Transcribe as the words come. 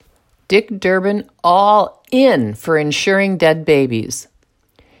Dick Durbin all in for insuring dead babies.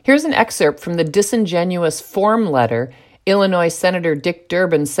 Here's an excerpt from the disingenuous form letter Illinois Senator Dick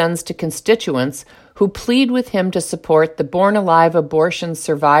Durbin sends to constituents who plead with him to support the Born Alive Abortion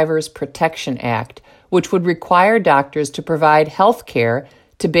Survivors Protection Act, which would require doctors to provide health care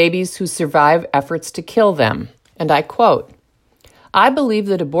to babies who survive efforts to kill them. And I quote, "I believe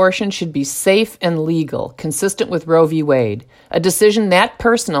that abortion should be safe and legal, consistent with Roe v. Wade. A decision that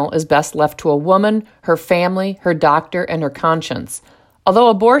personal is best left to a woman, her family, her doctor, and her conscience. Although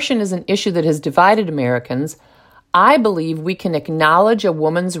abortion is an issue that has divided Americans, I believe we can acknowledge a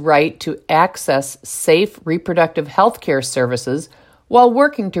woman's right to access safe reproductive health care services while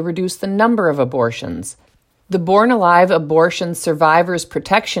working to reduce the number of abortions. The Born Alive Abortion Survivors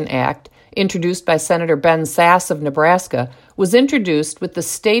Protection Act, introduced by Senator Ben Sasse of Nebraska, was introduced with the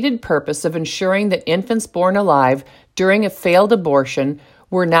stated purpose of ensuring that infants born alive during a failed abortion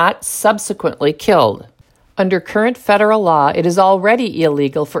were not subsequently killed. Under current federal law, it is already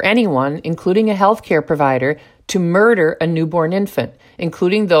illegal for anyone, including a health care provider, to murder a newborn infant,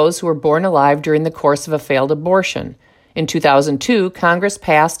 including those who were born alive during the course of a failed abortion. In 2002, Congress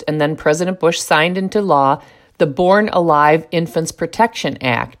passed and then President Bush signed into law the Born Alive Infants Protection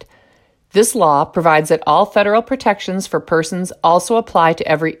Act. This law provides that all federal protections for persons also apply to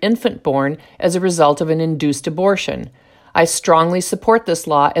every infant born as a result of an induced abortion. I strongly support this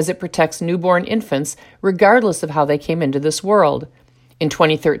law as it protects newborn infants regardless of how they came into this world. In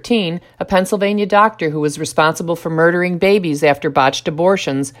 2013, a Pennsylvania doctor who was responsible for murdering babies after botched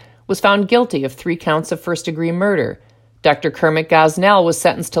abortions was found guilty of 3 counts of first-degree murder. Dr. Kermit Gosnell was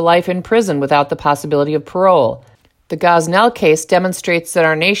sentenced to life in prison without the possibility of parole. The Gosnell case demonstrates that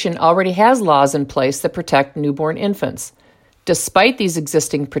our nation already has laws in place that protect newborn infants. Despite these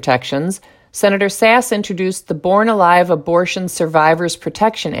existing protections, Senator Sasse introduced the Born Alive Abortion Survivors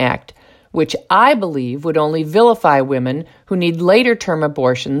Protection Act, which I believe would only vilify women who need later-term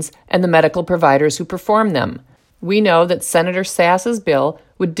abortions and the medical providers who perform them. We know that Senator Sasse's bill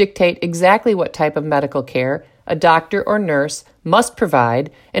would dictate exactly what type of medical care a doctor or nurse must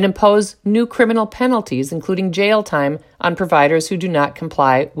provide and impose new criminal penalties, including jail time, on providers who do not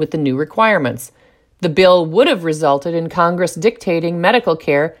comply with the new requirements. The bill would have resulted in Congress dictating medical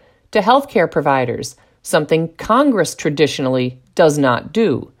care to healthcare providers, something Congress traditionally does not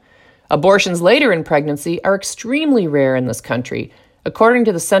do. Abortions later in pregnancy are extremely rare in this country. According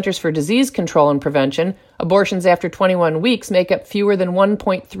to the Centers for Disease Control and Prevention, abortions after 21 weeks make up fewer than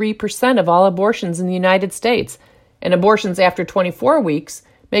 1.3% of all abortions in the United States, and abortions after 24 weeks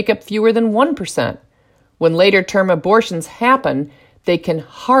make up fewer than 1%. When later-term abortions happen, they can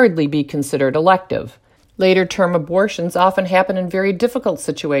hardly be considered elective. Later-term abortions often happen in very difficult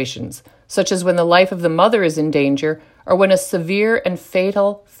situations, such as when the life of the mother is in danger or when a severe and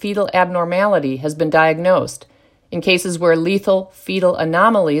fatal fetal abnormality has been diagnosed. In cases where lethal fetal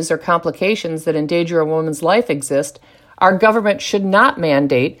anomalies or complications that endanger a woman's life exist, our government should not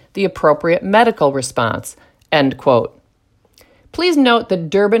mandate the appropriate medical response." End quote. Please note that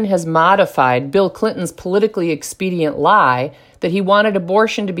Durbin has modified Bill Clinton's politically expedient lie that he wanted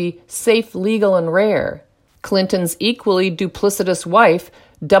abortion to be safe, legal, and rare. Clinton's equally duplicitous wife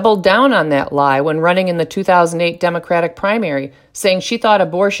doubled down on that lie when running in the 2008 Democratic primary, saying she thought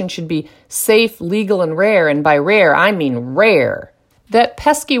abortion should be safe, legal, and rare, and by rare, I mean rare. That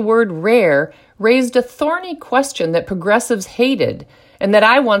pesky word rare raised a thorny question that progressives hated and that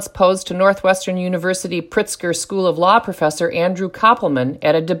I once posed to Northwestern University Pritzker School of Law professor Andrew Koppelman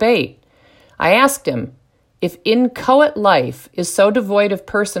at a debate. I asked him, if inchoate life is so devoid of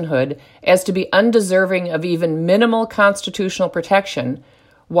personhood as to be undeserving of even minimal constitutional protection,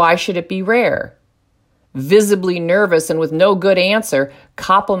 why should it be rare? Visibly nervous and with no good answer,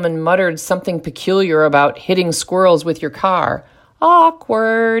 Koppelman muttered something peculiar about hitting squirrels with your car.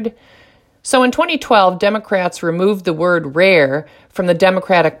 Awkward. So in 2012, Democrats removed the word rare from the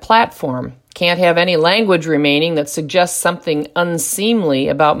Democratic platform. Can't have any language remaining that suggests something unseemly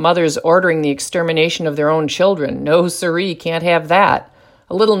about mothers ordering the extermination of their own children. No siree, can't have that.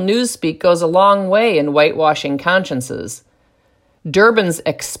 A little newspeak goes a long way in whitewashing consciences. Durbin's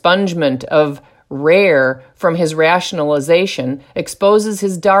expungement of rare from his rationalization exposes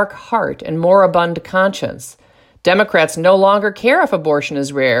his dark heart and moribund conscience. Democrats no longer care if abortion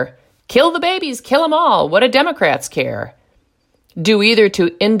is rare. Kill the babies, kill them all. What do Democrats care? Due either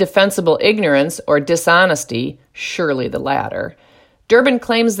to indefensible ignorance or dishonesty, surely the latter, Durbin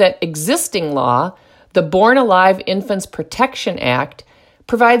claims that existing law, the Born Alive Infants Protection Act,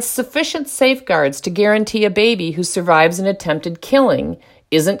 provides sufficient safeguards to guarantee a baby who survives an attempted killing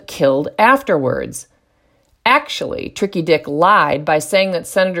isn't killed afterwards. Actually, Tricky Dick lied by saying that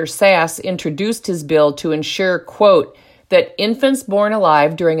Senator Sasse introduced his bill to ensure, quote, that infants born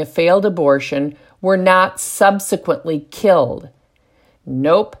alive during a failed abortion were not subsequently killed.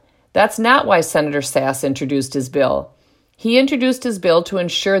 Nope, that's not why Senator Sasse introduced his bill. He introduced his bill to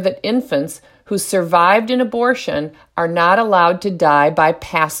ensure that infants who survived an abortion are not allowed to die by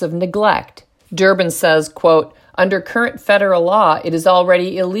passive neglect. Durbin says, quote, under current federal law, it is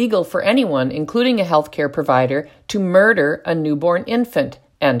already illegal for anyone, including a healthcare provider, to murder a newborn infant,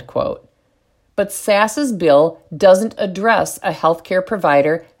 end quote. But Sasse's bill doesn't address a healthcare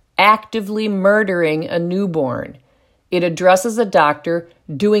provider actively murdering a newborn. It addresses a doctor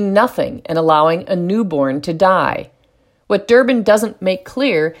doing nothing and allowing a newborn to die. What Durbin doesn't make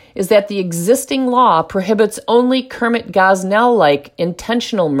clear is that the existing law prohibits only Kermit Gosnell-like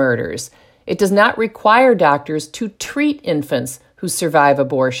intentional murders. It does not require doctors to treat infants who survive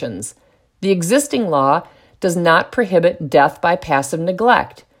abortions. The existing law does not prohibit death by passive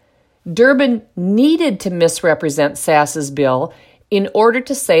neglect. Durbin needed to misrepresent Sasse's bill in order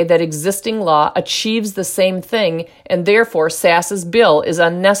to say that existing law achieves the same thing and therefore Sasse's bill is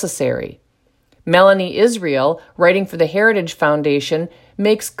unnecessary. Melanie Israel, writing for the Heritage Foundation,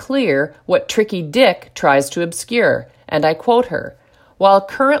 makes clear what Tricky Dick tries to obscure, and I quote her, while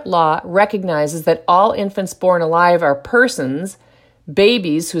current law recognizes that all infants born alive are persons,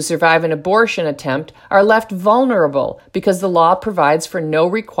 babies who survive an abortion attempt are left vulnerable because the law provides for no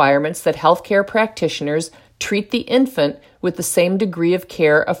requirements that healthcare practitioners treat the infant with the same degree of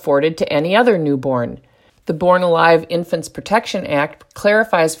care afforded to any other newborn. The Born Alive Infants Protection Act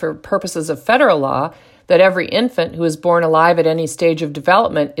clarifies for purposes of federal law that every infant who is born alive at any stage of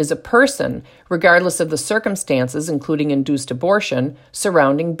development is a person, regardless of the circumstances, including induced abortion,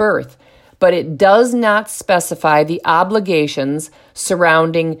 surrounding birth. But it does not specify the obligations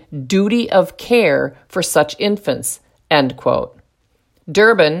surrounding duty of care for such infants, end quote.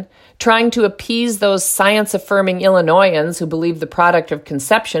 Durbin, trying to appease those science-affirming Illinoisans who believe the product of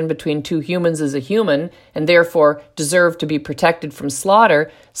conception between two humans is a human and therefore deserve to be protected from slaughter,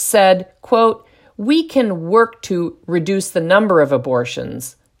 said, quote, we can work to reduce the number of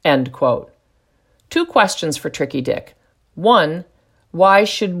abortions, end quote. Two questions for Tricky Dick. One, why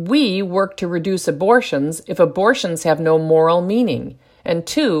should we work to reduce abortions if abortions have no moral meaning? And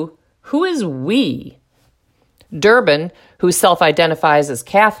two, who is we? Durbin, who self-identifies as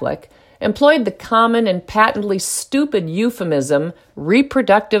Catholic, employed the common and patently stupid euphemism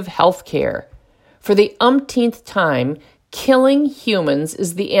reproductive health care. For the umpteenth time, killing humans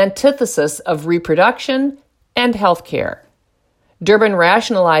is the antithesis of reproduction and health care. Durbin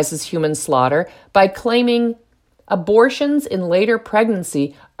rationalizes human slaughter by claiming abortions in later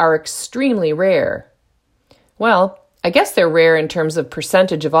pregnancy are extremely rare. Well, I guess they're rare in terms of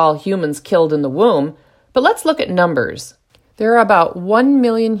percentage of all humans killed in the womb, but let's look at numbers. There are about 1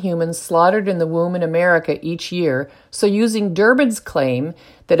 million humans slaughtered in the womb in America each year, so using Durbin's claim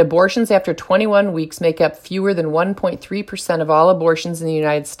that abortions after 21 weeks make up fewer than 1.3% of all abortions in the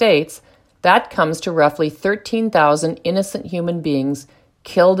United States, that comes to roughly 13,000 innocent human beings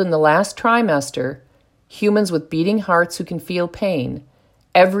killed in the last trimester, humans with beating hearts who can feel pain,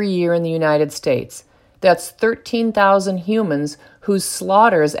 every year in the United States. That's 13,000 humans whose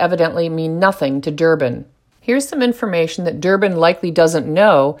slaughters evidently mean nothing to Durbin. Here's some information that Durbin likely doesn't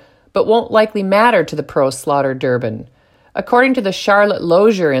know, but won't likely matter to the pro-slaughter Durbin. According to the Charlotte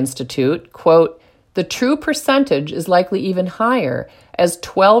Lozier Institute, quote, the true percentage is likely even higher, as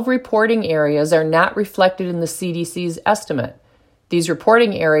 12 reporting areas are not reflected in the CDC's estimate. These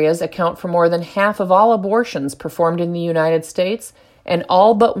reporting areas account for more than half of all abortions performed in the United States, and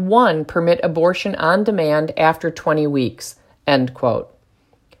all but one permit abortion on demand after 20 weeks, end quote.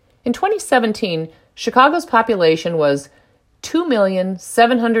 In 2017, Chicago's population was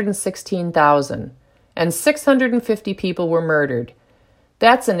 2,716,000, and 650 people were murdered.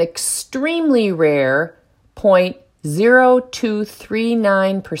 That's an extremely rare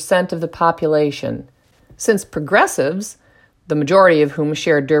 0.0239% of the population. Since progressives, the majority of whom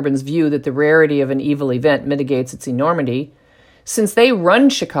share Durbin's view that the rarity of an evil event mitigates its enormity, since they run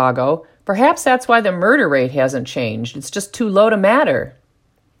Chicago, perhaps that's why the murder rate hasn't changed. It's just too low to matter.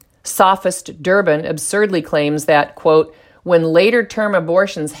 Sophist Durbin absurdly claims that, quote, when later-term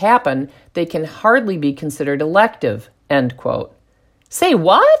abortions happen, they can hardly be considered elective, end quote. Say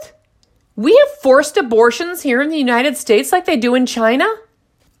what? We have forced abortions here in the United States like they do in China?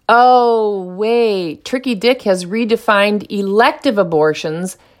 Oh, wait. Tricky Dick has redefined elective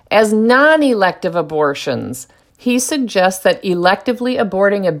abortions as non-elective abortions. He suggests that electively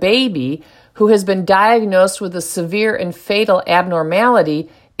aborting a baby who has been diagnosed with a severe and fatal abnormality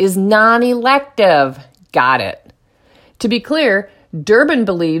is non-elective. Got it. To be clear, Durbin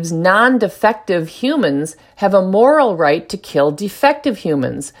believes non-defective humans have a moral right to kill defective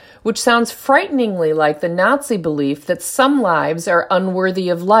humans, which sounds frighteningly like the Nazi belief that some lives are unworthy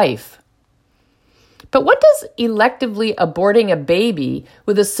of life. But what does electively aborting a baby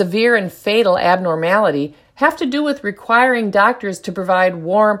with a severe and fatal abnormality have to do with requiring doctors to provide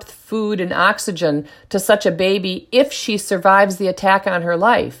warmth, food, and oxygen to such a baby if she survives the attack on her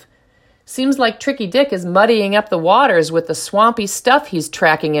life? Seems like Tricky Dick is muddying up the waters with the swampy stuff he's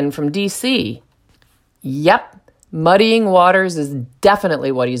tracking in from D.C. Yep, muddying waters is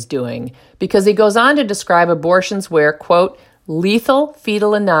definitely what he's doing, because he goes on to describe abortions where, quote, lethal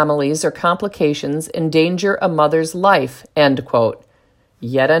fetal anomalies or complications endanger a mother's life, end quote.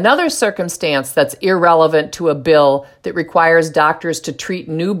 Yet another circumstance that's irrelevant to a bill that requires doctors to treat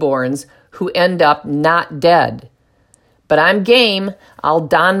newborns who end up not dead. But I'm game. I'll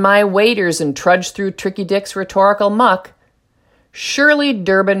don my waders and trudge through Tricky Dick's rhetorical muck. Surely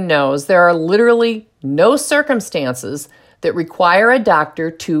Durbin knows there are literally no circumstances that require a doctor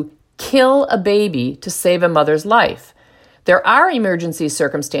to kill a baby to save a mother's life. There are emergency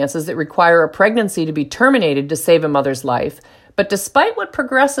circumstances that require a pregnancy to be terminated to save a mother's life, but despite what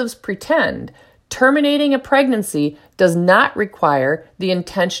progressives pretend, terminating a pregnancy does not require the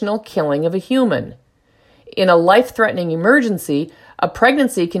intentional killing of a human. In a life-threatening emergency, a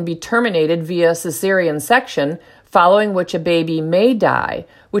pregnancy can be terminated via cesarean section, following which a baby may die,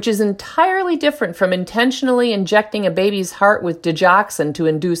 which is entirely different from intentionally injecting a baby's heart with digoxin to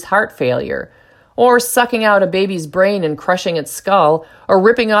induce heart failure, or sucking out a baby's brain and crushing its skull, or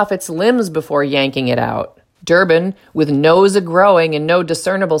ripping off its limbs before yanking it out. Durbin, with nose a-growing and no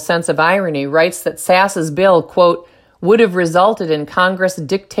discernible sense of irony, writes that Sass's bill, quote, would have resulted in Congress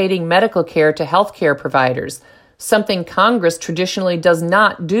dictating medical care to healthcare providers, something Congress traditionally does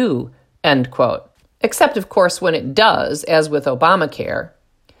not do, end quote. Except, of course, when it does, as with Obamacare.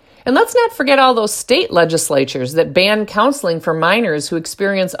 And let's not forget all those state legislatures that ban counseling for minors who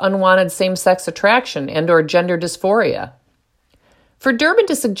experience unwanted same-sex attraction and or gender dysphoria. For Durbin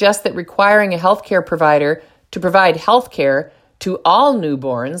to suggest that requiring a healthcare provider to provide healthcare to all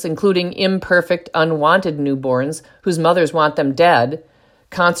newborns, including imperfect, unwanted newborns whose mothers want them dead,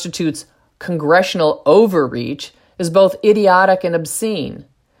 constitutes congressional overreach is both idiotic and obscene.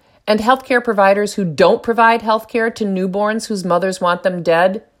 And healthcare providers who don't provide healthcare to newborns whose mothers want them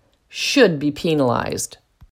dead should be penalized.